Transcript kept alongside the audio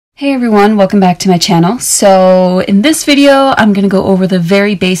Hey everyone, welcome back to my channel. So in this video, I'm going to go over the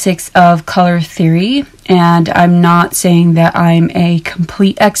very basics of color theory, and I'm not saying that I'm a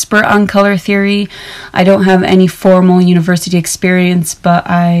complete expert on color theory. I don't have any formal university experience, but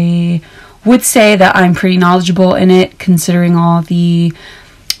I would say that I'm pretty knowledgeable in it considering all the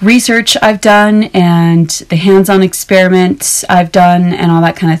research I've done and the hands-on experiments I've done and all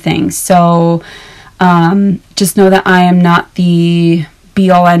that kind of thing. So just know that I am not the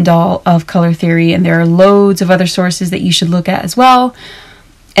be-all end-all of color theory, and there are loads of other sources that you should look at as well.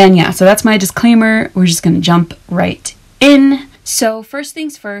 And yeah, so that's my disclaimer. We're just going to jump right in. So first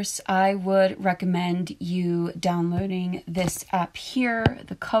things first, I would recommend you downloading this app here,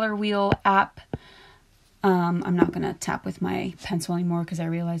 the Color Wheel app. I'm not going to tap with my pencil anymore because I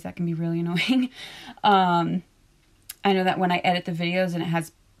realize that can be really annoying. I know that when I edit the videos and it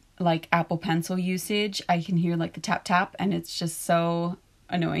has like Apple Pencil usage, I can hear like the tap tap, and it's just so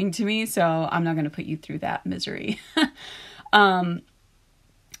annoying to me, so I'm not going to put you through that misery. But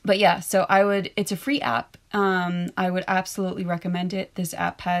yeah, so it's a free app. I would absolutely recommend it. This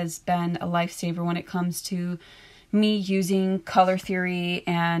app has been a lifesaver when it comes to me using color theory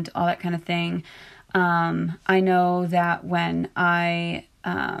and all that kind of thing. I know that when I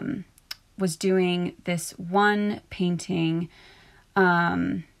was doing this one painting,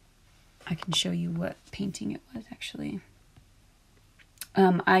 I can show you what painting it was actually.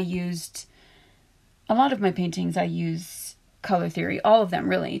 I used, a lot of my paintings I use color theory, all of them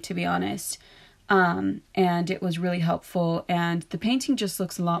really, to be honest. And it was really helpful, and the painting just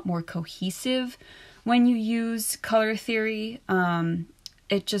looks a lot more cohesive when you use color theory.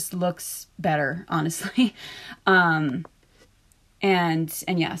 It just looks better, honestly. And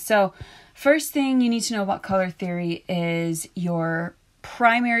yeah, so first thing you need to know about color theory is your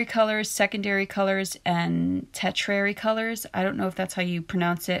primary colors, secondary colors, and tertiary colors. I don't know if that's how you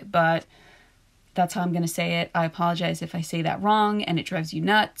pronounce it, but that's how I'm going to say it. I apologize if I say that wrong and it drives you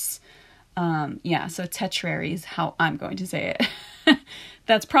nuts. Yeah, so tertiary is how I'm going to say it.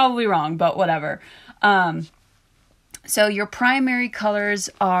 That's probably wrong, but whatever. So your primary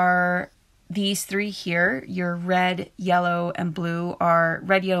colors are these three here. Your red, yellow, and blue are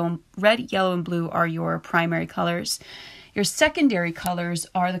red, yellow, and blue are your primary colors. Your secondary colors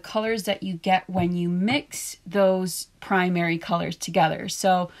are the colors that you get when you mix those primary colors together.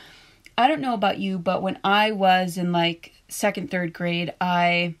 So I don't know about you, but when I was in like second, third grade,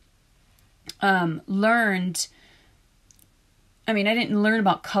 I learned, I didn't learn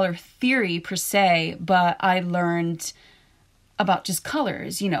about color theory per se, but I learned about just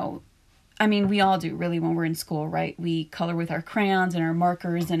colors, we all do really when we're in school, right? We color with our crayons and our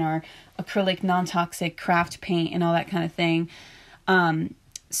markers and our acrylic non-toxic craft paint and all that kind of thing.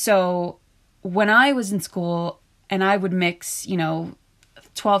 So when I was in school and I would mix, 12,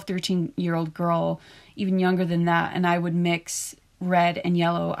 13-year-old girl, even younger than that, and I would mix red and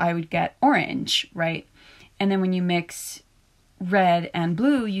yellow, I would get orange, right? And then when you mix red and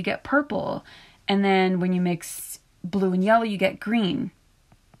blue, you get purple. And then when you mix blue and yellow, you get green.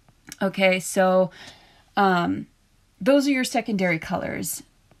 Okay, so those are your secondary colors: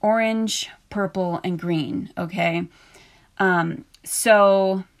 orange, purple, and green, okay?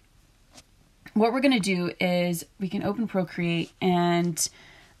 So what we're going to do is we can open Procreate, and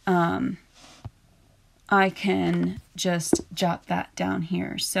I can just jot that down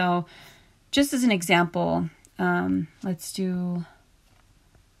here. So just as an example, let's do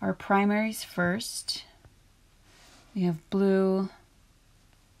our primaries first. We have blue,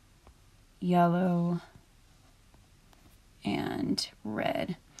 yellow, and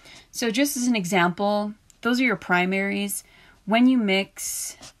red. So just as an example, those are your primaries. When you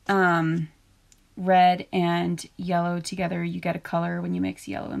mix red and yellow together, you get a color. When you mix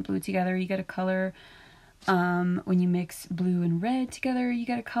yellow and blue together, you get a color. When you mix blue and red together, you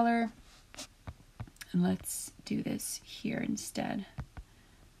get a color. And let's do this here instead.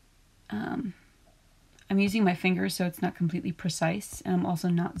 I'm using my fingers, so it's not completely precise. And I'm also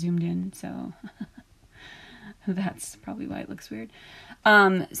not zoomed in, so that's probably why it looks weird.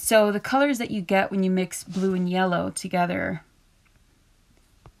 So the colors that you get when you mix blue and yellow together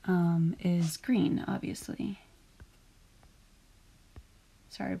is green, obviously.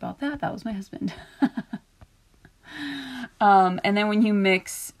 Sorry about that. That was my husband. And then when you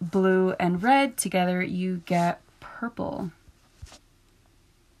mix blue and red together, you get purple.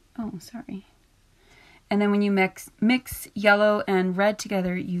 Oh, sorry. And then when you mix yellow and red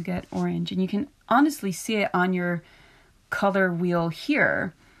together, you get orange. And you can honestly see it on your color wheel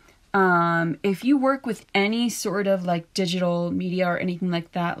here. If you work with any sort of like digital media or anything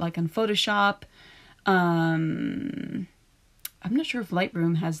like that, like on Photoshop, I'm not sure if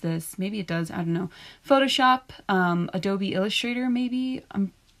Lightroom has this. Maybe it does. I don't know. Photoshop, Adobe Illustrator, maybe.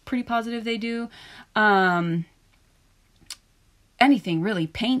 I'm pretty positive they do. Anything really.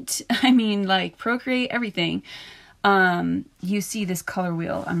 Paint. I mean, like Procreate, everything. You see this color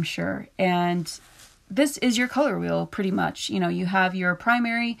wheel, I'm sure. And this is your color wheel pretty much. You know, you have your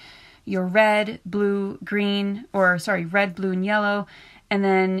primary, your red, blue, green, or sorry, red, blue, and yellow. And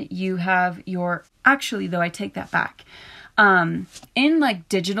then you have your, actually though, I take that back. In like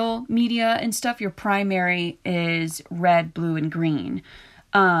digital media and stuff, your primary is red, blue, and green.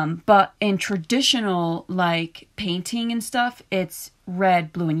 But in traditional like painting and stuff, it's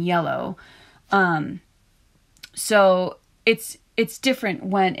red, blue, and yellow. So it's different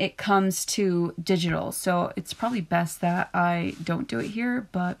when it comes to digital. So it's probably best that I don't do it here,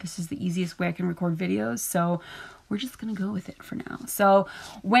 but this is the easiest way I can record videos. So we're just going to go with it for now. So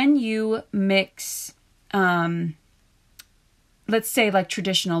when you mix, let's say like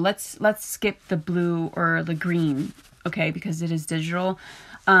traditional, let's skip the blue or the green, okay, because it is digital.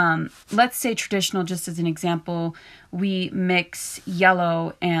 Let's say traditional, just as an example, we mix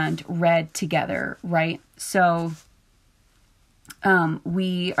yellow and red together, right? So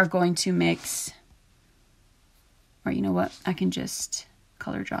we are going to mix, or you know what, I can just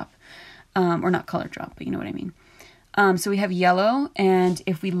color drop, or not color drop, but you know what I mean. So we have yellow, and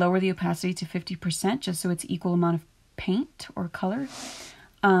if we lower the opacity to 50%, just so it's equal amount of paint or color,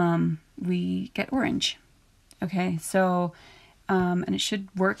 we get orange. Okay, so, and it should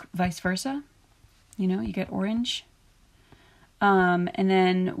work vice versa. You know, you get orange. And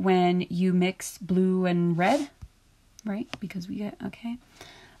then when you mix blue and red, right, because we get, okay,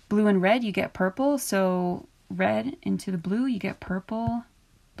 blue and red, you get purple. So red into the blue, you get purple.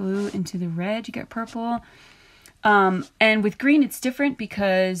 Blue into the red, you get purple. And with green, it's different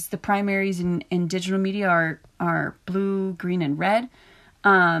because the primaries in digital media are blue, green, and red.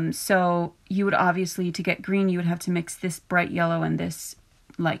 So you would obviously, to get green, you would have to mix this bright yellow and this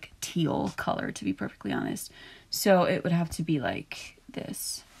like teal color, to be perfectly honest. So it would have to be like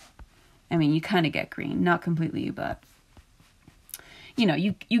this. I mean, you kind of get green, not completely, but you know,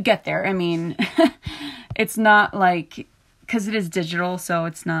 you get there. I mean, it's not like, because it is digital, so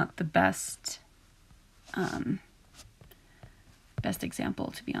it's not the best best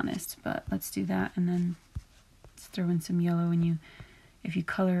example, to be honest, but let's do that. And then let's throw in some yellow, and if you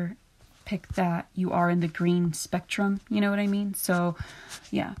color pick that, you are in the green spectrum, you know what I mean? So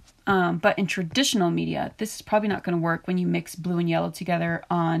yeah, but in traditional media, this is probably not going to work when you mix blue and yellow together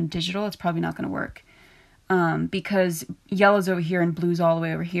on digital. It's probably not going to work, because yellow's over here and blue's all the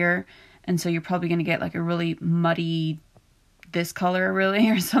way over here, and so you're probably going to get like a really muddy this color really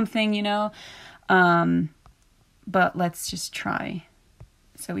or something, you know. But let's just try.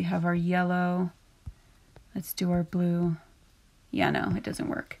 So we have our yellow. Let's do our blue. Yeah, no, it doesn't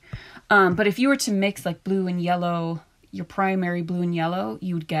work. But if you were to mix like blue and yellow, your primary blue and yellow,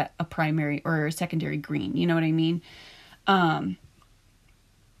 you would get a primary or a secondary green. You know what I mean?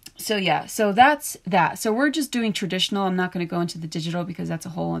 So yeah, so that's that. So we're just doing traditional. I'm not going to go into the digital because that's a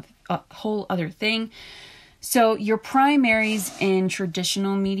whole other thing. So your primaries in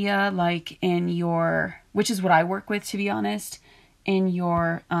traditional media, like in your, which is what I work with, to be honest, in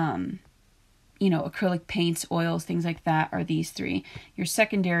your, you know, acrylic paints, oils, things like that, are these three. Your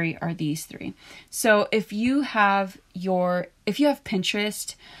secondary are these three. So if you have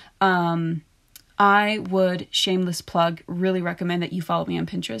Pinterest, I would, shameless plug, really recommend that you follow me on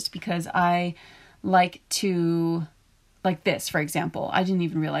Pinterest, because I like to, like this, for example. I didn't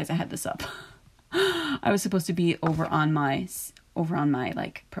even realize I had this up. I was supposed to be over on my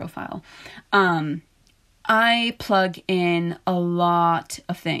like profile. I plug in a lot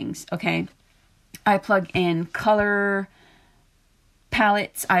of things, okay? I plug in color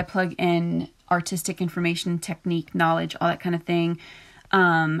palettes, I plug in artistic information, technique, knowledge, all that kind of thing.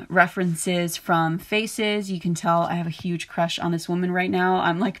 References from faces. You can tell I have a huge crush on this woman right now.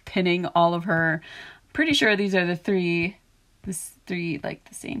 I'm like pinning all of her. Pretty sure these are the three, like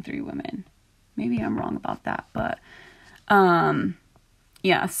the same three women. Maybe I'm wrong about that, but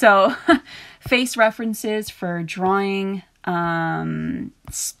yeah, so face references for drawing,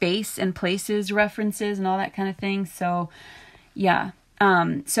 space and places references and all that kind of thing. So yeah,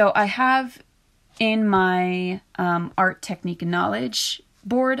 so I have in my art technique and knowledge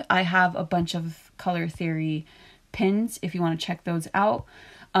board, I have a bunch of color theory pins if you want to check those out.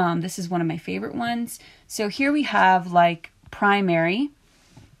 This is one of my favorite ones. So here we have like primary,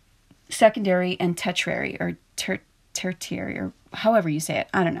 secondary, and tertiary, or tertiary, or however you say it.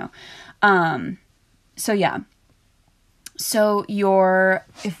 I don't know. So yeah. So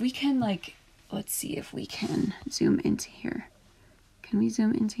if we can, like, let's see if we can zoom into here. Can we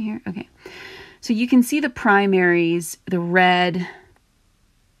zoom into here? Okay. So you can see the primaries, the red,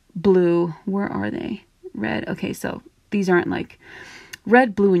 blue. Where are they? Red. Okay, so these aren't like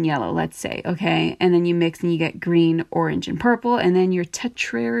red, blue, and yellow, let's say. Okay, and then you mix and you get green, orange, and purple. And then your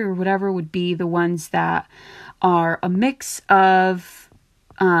tetrary or whatever would be the ones that are a mix of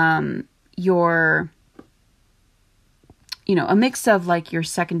your, you know, a mix of like your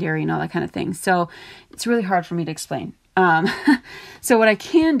secondary and all that kind of thing. So it's really hard for me to explain. So what I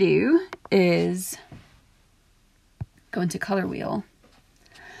can do is go into color wheel.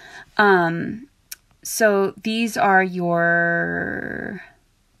 So these would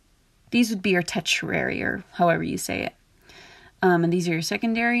be your tetrary, or however you say it. And these are your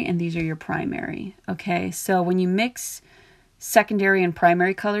secondary and these are your primary. Okay. So when you mix secondary and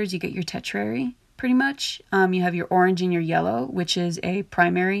primary colors, you get your tetrary pretty much. You have your orange and your yellow, which is a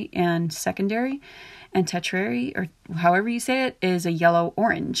primary and secondary, and tetrary, or however you say it, is a yellow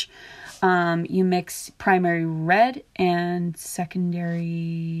orange. You mix primary red and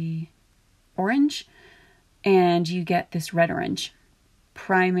secondary orange, and you get this red orange.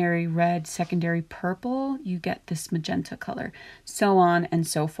 Primary red, secondary purple, you get this magenta color, so on and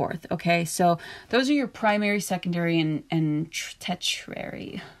so forth. Okay, so those are your primary, secondary, and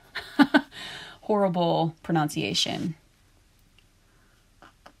tetrary. Horrible pronunciation.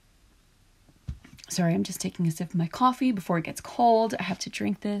 Sorry, I'm just taking a sip of my coffee before it gets cold. I have to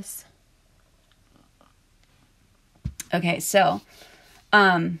drink this. Okay, so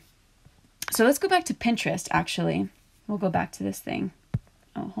let's go back to Pinterest, actually. We'll go back to this thing.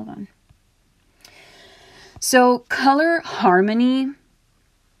 Oh, hold on. So color harmony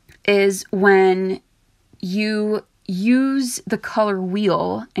is when you use the color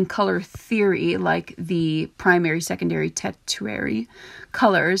wheel and color theory, like the primary, secondary, tetrary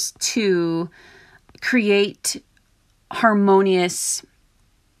colors, to create harmonious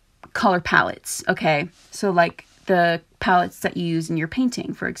color palettes. Okay, so like the palettes that you use in your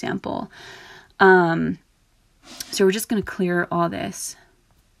painting, for example. So we're just going to clear all this,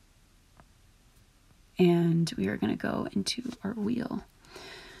 and we are going to go into our wheel.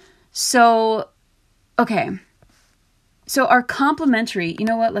 So, okay. So our complementary, you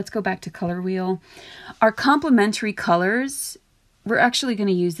know what? Let's go back to color wheel. Our complementary colors, we're actually going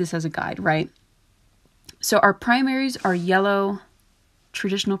to use this as a guide, right? So our primaries are yellow,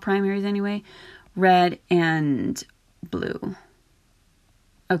 traditional primaries anyway, red and blue.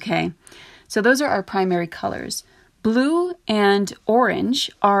 Okay, so those are our primary colors. Blue and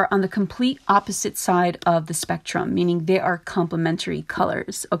orange are on the complete opposite side of the spectrum, meaning they are complementary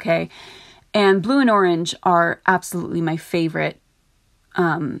colors, okay? And blue and orange are absolutely my favorite,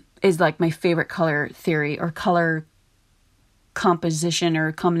 is like my favorite color theory or color composition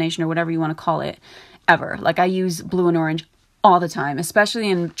or combination or whatever you want to call it ever. Like I use blue and orange all the time, especially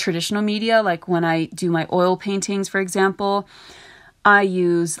in traditional media. Like when I do my oil paintings, for example, I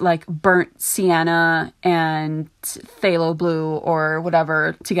use like burnt sienna and phthalo blue or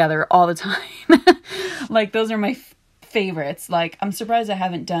whatever together all the time. Like those are my favorites. Like I'm surprised I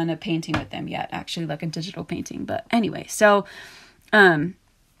haven't done a painting with them yet, actually, like a digital painting. But anyway, so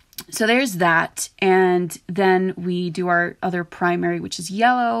there's that. And then we do our other primary, which is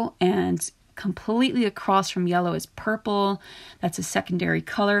yellow, and completely across from yellow is purple. That's a secondary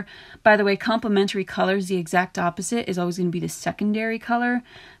color. By the way, complementary colors, the exact opposite is always going to be the secondary color.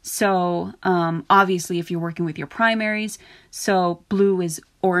 So obviously if you're working with your primaries, so blue is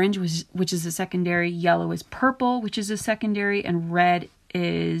orange, which is a secondary, yellow is purple, which is a secondary, and red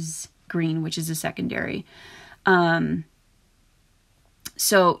is green, which is a secondary.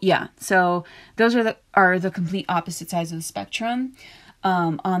 So yeah, so those are the complete opposite sides of the spectrum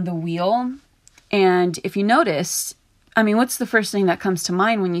on the wheel. And if you notice, I mean, what's the first thing that comes to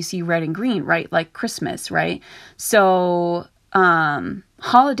mind when you see red and green, right? Like Christmas, right? So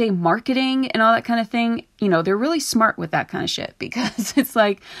holiday marketing and all that kind of thing, you know, they're really smart with that kind of shit, because it's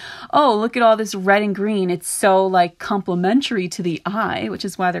like, oh, look at all this red and green. It's so like complementary to the eye, which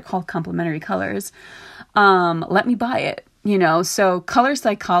is why they're called complementary colors. Let me buy it. You know, so color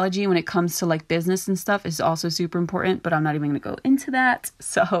psychology when it comes to like business and stuff is also super important, but I'm not even going to go into that.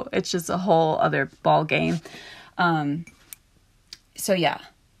 So it's just a whole other ball game. So yeah.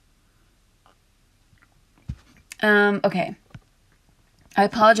 Okay. I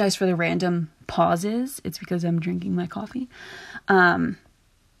apologize for the random pauses. It's because I'm drinking my coffee.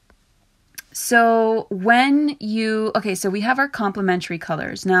 So when so we have our complementary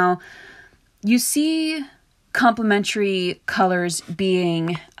colors. Now you see complementary colors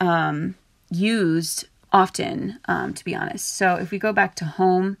being used often, to be honest. So if we go back to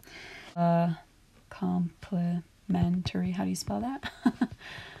home, complementary complementary, how do you spell that?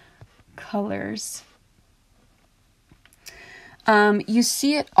 Colors. You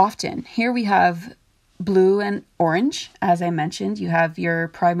see it often. Here we have blue and orange. As I mentioned, you have your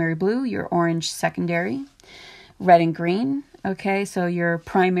primary blue, your orange secondary, red and green. Okay, so your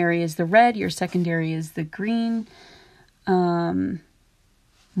primary is the red, your secondary is the green.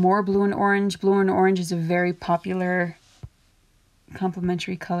 More blue and orange. Blue and orange is a very popular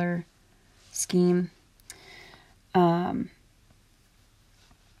complementary color scheme.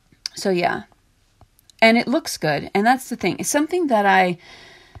 So yeah, and it looks good. And that's the thing. It's something that I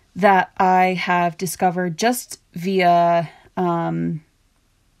have discovered just via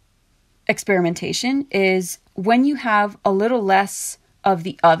experimentation is when you have a little less of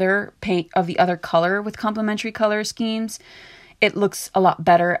the other color with complementary color schemes, it looks a lot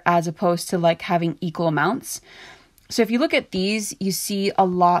better as opposed to like having equal amounts. So if you look at these, you see a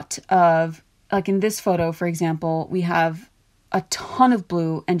lot of, like in this photo, for example, we have a ton of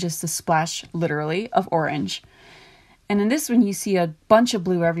blue and just a splash, literally, of orange. And in this one, you see a bunch of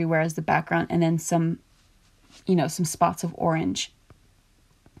blue everywhere as the background and then some spots of orange.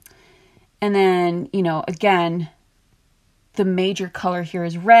 And then, again, the major color here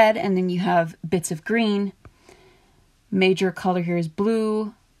is red, and then you have bits of green. Major color here is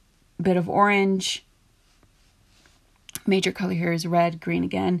blue, bit of orange. Major color here is red, green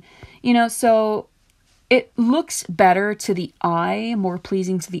again. So it looks better to the eye, more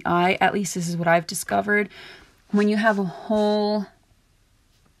pleasing to the eye. At least this is what I've discovered. When you have a whole,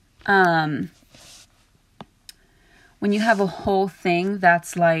 thing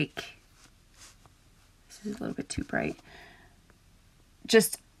that's like, this is a little bit too bright.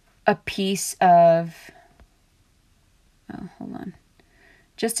 Just a piece of, hold on.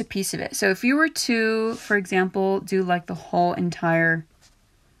 Just a piece of it. So if you were to, for example, do like the whole entire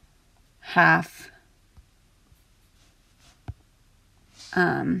half,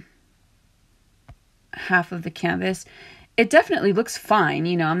 half of the canvas, it definitely looks fine.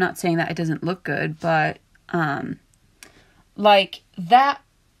 I'm not saying that it doesn't look good, but like that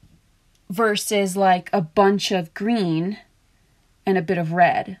versus like a bunch of green and a bit of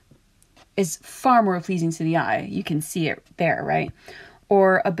red is far more pleasing to the eye. You can see it there, right?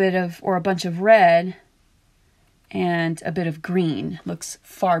 Or a bunch of red and a bit of green looks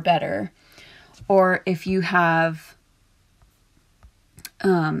far better. Or if you have, we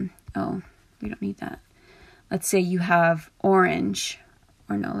don't need that. Let's say you have orange,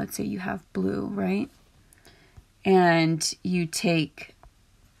 or no, let's say you have blue, right? And you take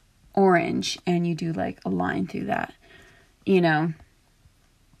orange and you do like a line through that,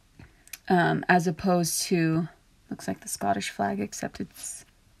 as opposed to, looks like the Scottish flag, except it's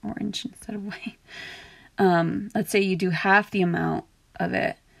orange instead of white. Let's say you do half the amount of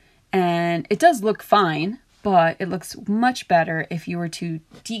it, and it does look fine, but it looks much better if you were to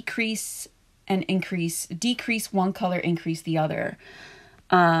decrease one color, increase the other,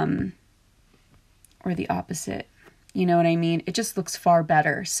 or the opposite. You know what I mean? It just looks far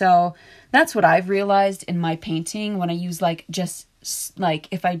better. So that's what I've realized in my painting when I use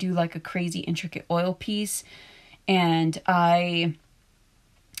if I do like a crazy intricate oil piece and the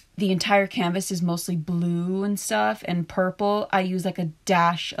entire canvas is mostly blue and stuff and purple, I use like a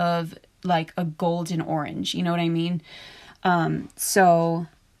dash of like a golden orange. You know what I mean? So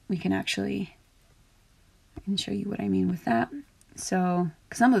we can actually, I can show you what I mean with that. So,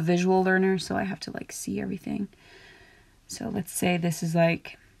 because I'm a visual learner, so I have to like see everything. So let's say this is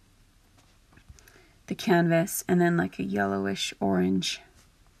like the canvas and then like a yellowish orange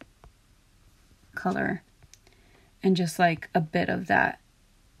color and just like a bit of that.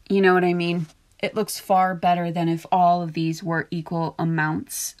 You know what I mean? It looks far better than if all of these were equal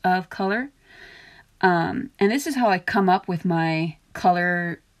amounts of color. And this is how I come up with the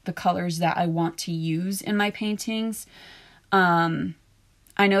colors that I want to use in my paintings. I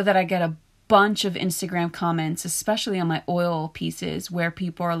know that I get a bunch of Instagram comments, especially on my oil pieces, where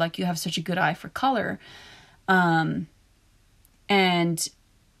people are like, you have such a good eye for color. And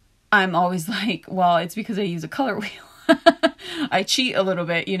I'm always like, well, it's because I use a color wheel. I cheat a little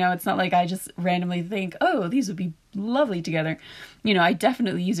bit, it's not like I just randomly think, oh, these would be lovely together. I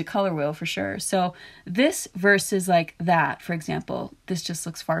definitely use a color wheel for sure. So this versus like that, for example, this just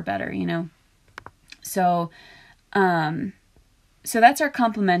looks far better, So that's our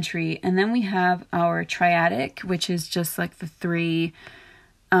complementary. And then we have our triadic, which is just like the three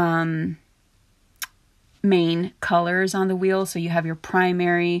main colors on the wheel. So you have your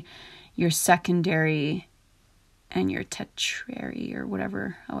primary, your secondary, and your tertiary,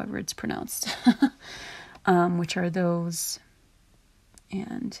 or however it's pronounced, which are those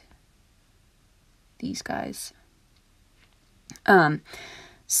and these guys.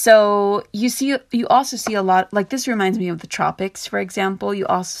 So you also see a lot, like this reminds me of the tropics, for example. You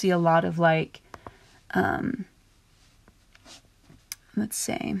also see a lot of like, let's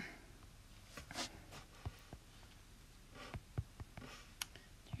say,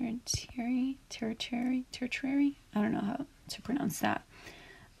 tertiary. I don't know how to pronounce that.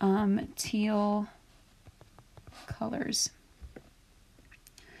 Teal colors.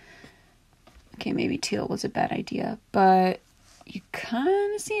 Okay, maybe teal was a bad idea, but you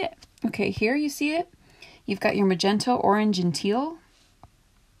kind of see it. Okay, here you see it. You've got your magenta, orange, and teal.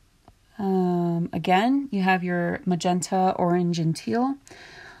 Again, you have your magenta, orange, and teal.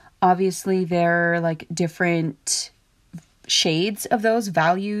 Obviously, they're like different shades of those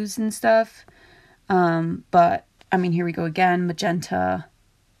values and stuff. But I mean, here we go again, magenta,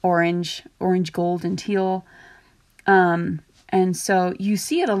 orange, gold, and teal. And so you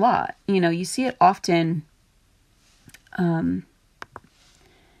see it a lot, you see it often. And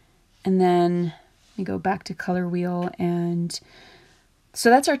then we go back to color wheel, and so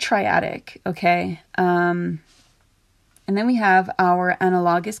that's our triadic. Okay. And then we have our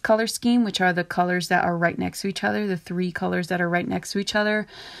analogous color scheme, which are the colors that are right next to each other, the 3 colors that are right next to each other.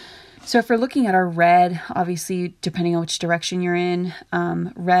 So if we're looking at our red, obviously, depending on which direction you're in,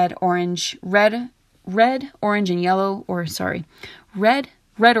 red, orange, and yellow, red,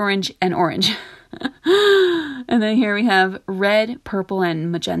 orange, and orange. And then here we have red, purple,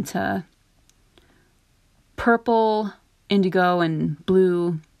 and magenta, purple, indigo, and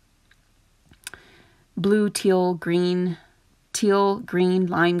blue, teal, green,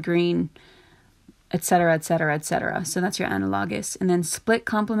 lime green, etc., etc., etc. So that's your analogous. And then split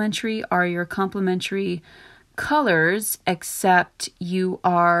complementary are your complementary colors, except you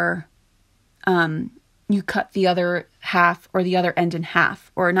are, you cut the other half or the other end in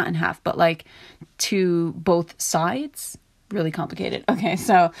half, or not in half, but like to both sides. Really complicated. Okay,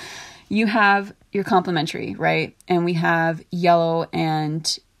 so you have your complementary, right? And we have yellow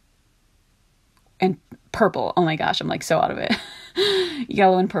and purple. Oh my gosh, I'm like so out of it.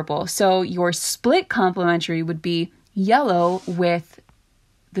 Yellow and purple. So your split complementary would be yellow with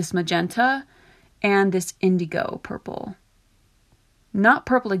this magenta and this indigo purple. Not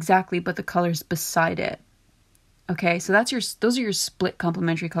purple exactly, but the colors beside it. Okay, so those are your split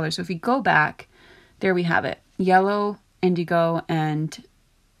complementary colors. So if we go back, there we have it. Yellow, indigo, and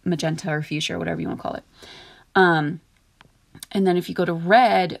magenta or fuchsia, or whatever you want to call it. And then if you go to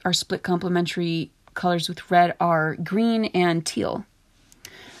red, our split complementary colors with red are green and teal.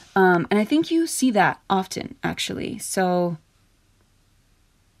 And I think you see that often, actually. So,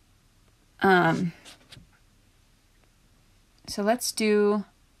 so let's do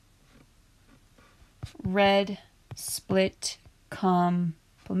red split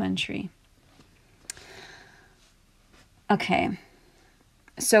complementary. Okay.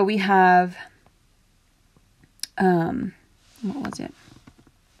 So we have, what was it?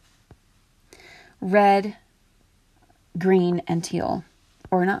 Red, green, and teal.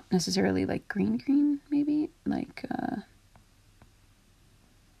 Or not necessarily like green, maybe? Like,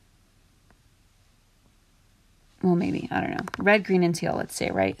 well, maybe. I don't know. Red, green, and teal, let's say,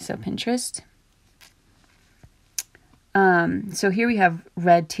 right? So Pinterest. So here we have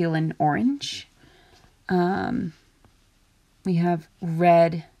red, teal, and orange. We have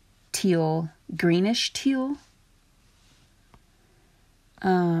red, teal, greenish teal.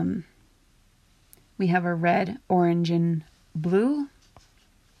 We have a red, orange, and blue.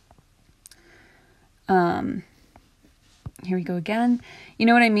 Here we go again. You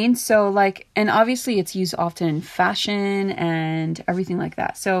know what I mean? So like, and obviously it's used often in fashion and everything like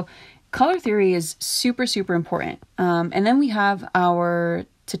that. So color theory is super, super important. And then we have our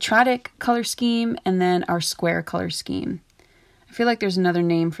tetradic color scheme and then our square color scheme. I feel like there's another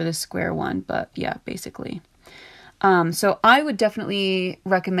name for this square one, but yeah, basically. So I would definitely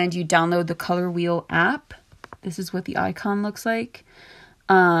recommend you download the Color Wheel app. This is what the icon looks like.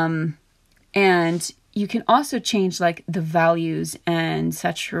 And you can also change like the values and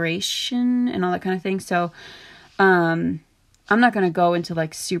saturation and all that kind of thing. So I'm not going to go into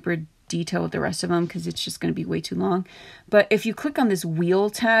like super detail with the rest of them because it's just going to be way too long. But if you click on this wheel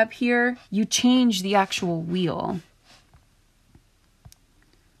tab here, you change the actual wheel.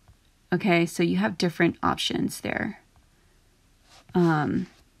 Okay, so you have different options there.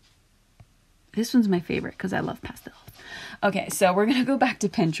 This one's my favorite because I love pastels. Okay, so we're going to go back to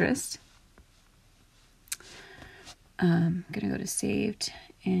Pinterest. I'm going to go to saved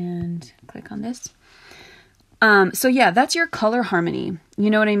and click on this. So yeah, that's your color harmony. You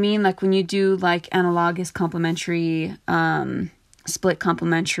know what I mean? Like when you do like analogous complementary, split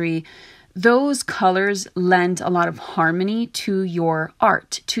complementary, those colors lend a lot of harmony to your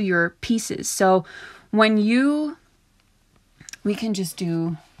art, to your pieces. So when we can just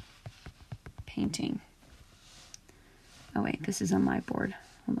do painting. Oh wait, this is on my board.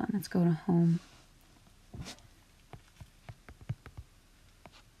 Hold on, let's go to home.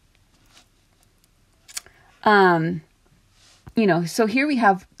 You know, so here we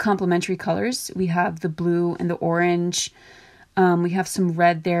have complementary colors. We have the blue and the orange. We have some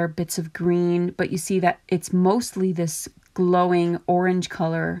red there, bits of green, but you see that it's mostly this glowing orange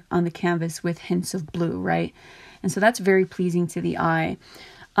color on the canvas with hints of blue, right? And so that's very pleasing to the eye.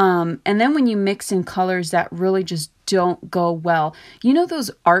 And then when you mix in colors that really just don't go well, you know,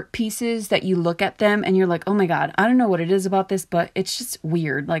 those art pieces that you look at them and you're like, oh my God, I don't know what it is about this, but it's just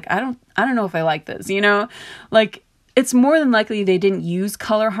weird. Like, I don't know if I like this, you know, like it's more than likely they didn't use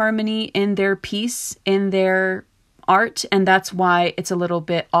color harmony in their piece, in their art. And that's why it's a little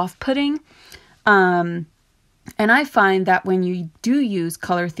bit off-putting. And I find that when you do use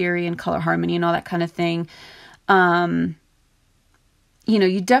color theory and color harmony and all that kind of thing, you know,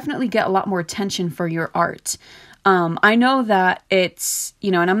 you definitely get a lot more attention for your art. I know that it's,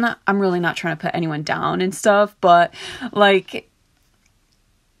 you know, and I'm really not trying to put anyone down and stuff, but like,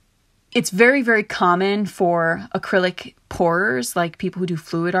 it's very, very common for acrylic pourers, like people who do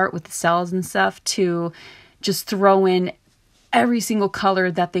fluid art with the cells and stuff, to just throw in every single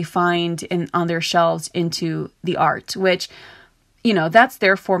color that they find on their shelves into the art, which, you know, that's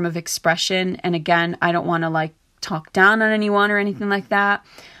their form of expression. And again, I don't want to like talk down on anyone or anything like that.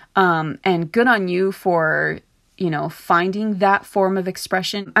 And good on you for, you know, finding that form of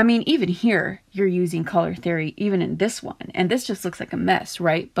expression. I mean, even here, you're using color theory, even in this one. And this just looks like a mess,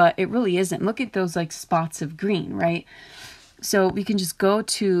 right? But it really isn't. Look at those like spots of green, right? So we can just go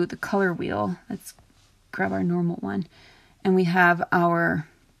to the color wheel. Let's grab our normal one. And we have our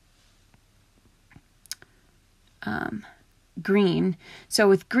green. So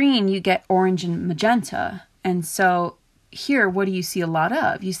with green, you get orange and magenta. And so here, what do you see a lot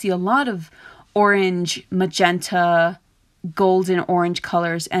of? You see a lot of orange, magenta, golden orange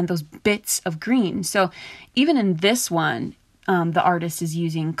colors and those bits of green. So even in this one, the artist is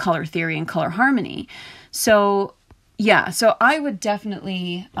using color theory and color harmony. So yeah, so I would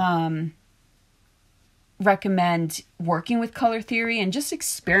definitely recommend working with color theory and just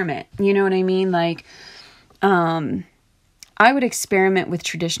experiment. You know what I mean? Like, I would experiment with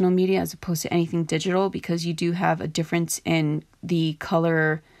traditional media as opposed to anything digital, because you do have a difference in the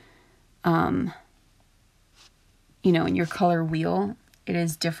color, you know, in your color wheel. It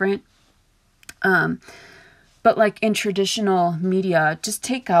is different. But like in traditional media, just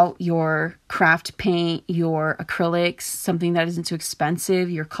take out your craft paint, your acrylics, something that isn't too expensive,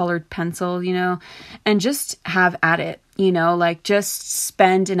 your colored pencil, you know, and just have at it, you know, like just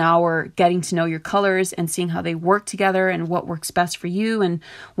spend an hour getting to know your colors and seeing how they work together and what works best for you and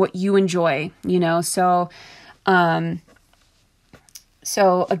what you enjoy, you know. So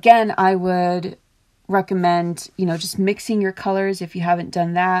again, I would recommend, you know, just mixing your colors if you haven't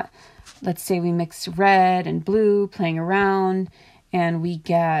done that. Let's say we mix red and blue, playing around, and we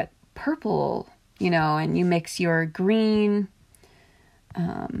get purple, you know, and you mix your green,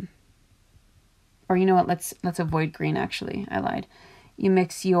 or you know what, let's avoid green, actually, I lied. You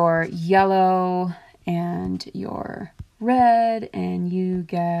mix your yellow and your red, and you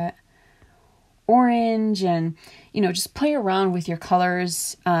get orange, and, you know, just play around with your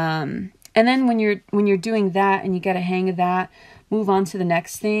colors. And then when you're doing that and you get a hang of that, move on to the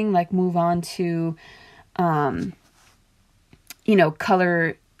next thing, like move on to, you know,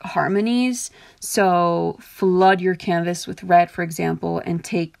 color harmonies. So flood your canvas with red, for example, and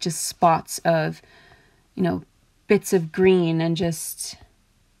take just spots of, you know, bits of green and just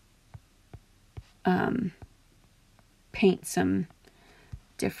paint some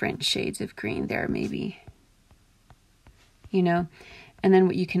different shades of green there, maybe, you know. And then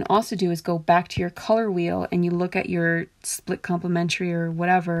what you can also do is go back to your color wheel and you look at your split complementary or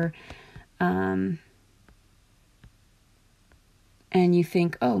whatever, and you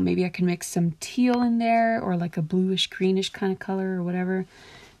think, oh, maybe I can mix some teal in there, or like a bluish greenish kind of color or whatever.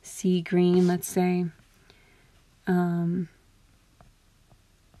 Sea green, let's say. Some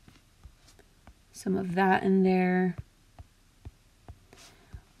of that in there.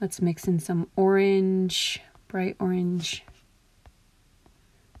 Let's mix in some orange, bright orange,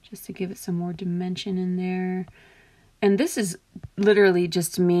 just to give it some more dimension in there. And this is literally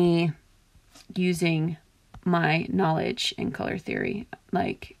just me using my knowledge in color theory,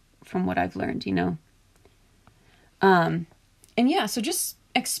 like from what I've learned, you know. And yeah, so just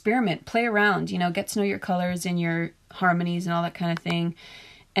experiment, play around, you know, get to know your colors and your harmonies and all that kind of thing.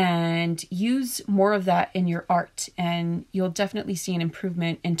 and use more of that in your art, and you'll definitely see an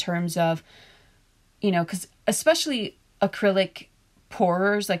improvement in terms of, because especially acrylic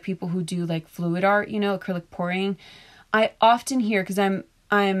pourers, like people who do like fluid art, acrylic pouring, I often hear, because I'm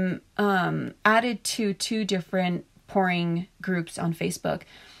added to 2 different pouring groups on Facebook,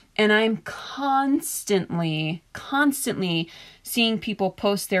 and I'm constantly seeing people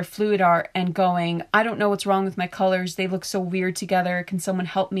post their fluid art and going, I don't know what's wrong with my colors. They look so weird together. Can someone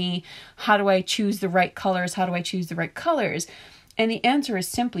help me? How do I choose the right colors? How do I choose the right colors? And the answer is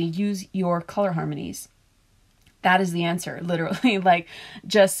simply use your color harmonies. That is the answer, literally. Like,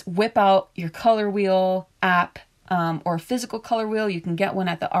 just whip out your color wheel app, or physical color wheel. You can get one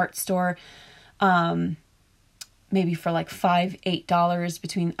at the art store. Maybe for like $5-8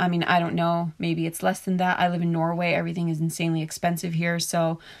 between, I don't know, maybe it's less than that. I live in Norway. Everything is insanely expensive here.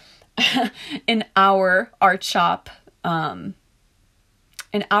 So in our art shop, which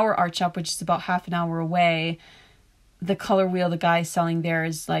is about half an hour away, the color wheel the guy selling there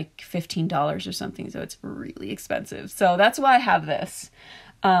is like $15 or something. So it's really expensive. So that's why I have this,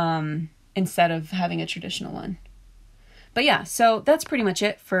 instead of having a traditional one. But yeah, so that's pretty much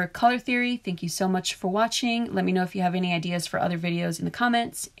it for color theory. Thank you so much for watching. Let me know if you have any ideas for other videos in the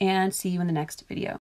comments, and see you in the next video.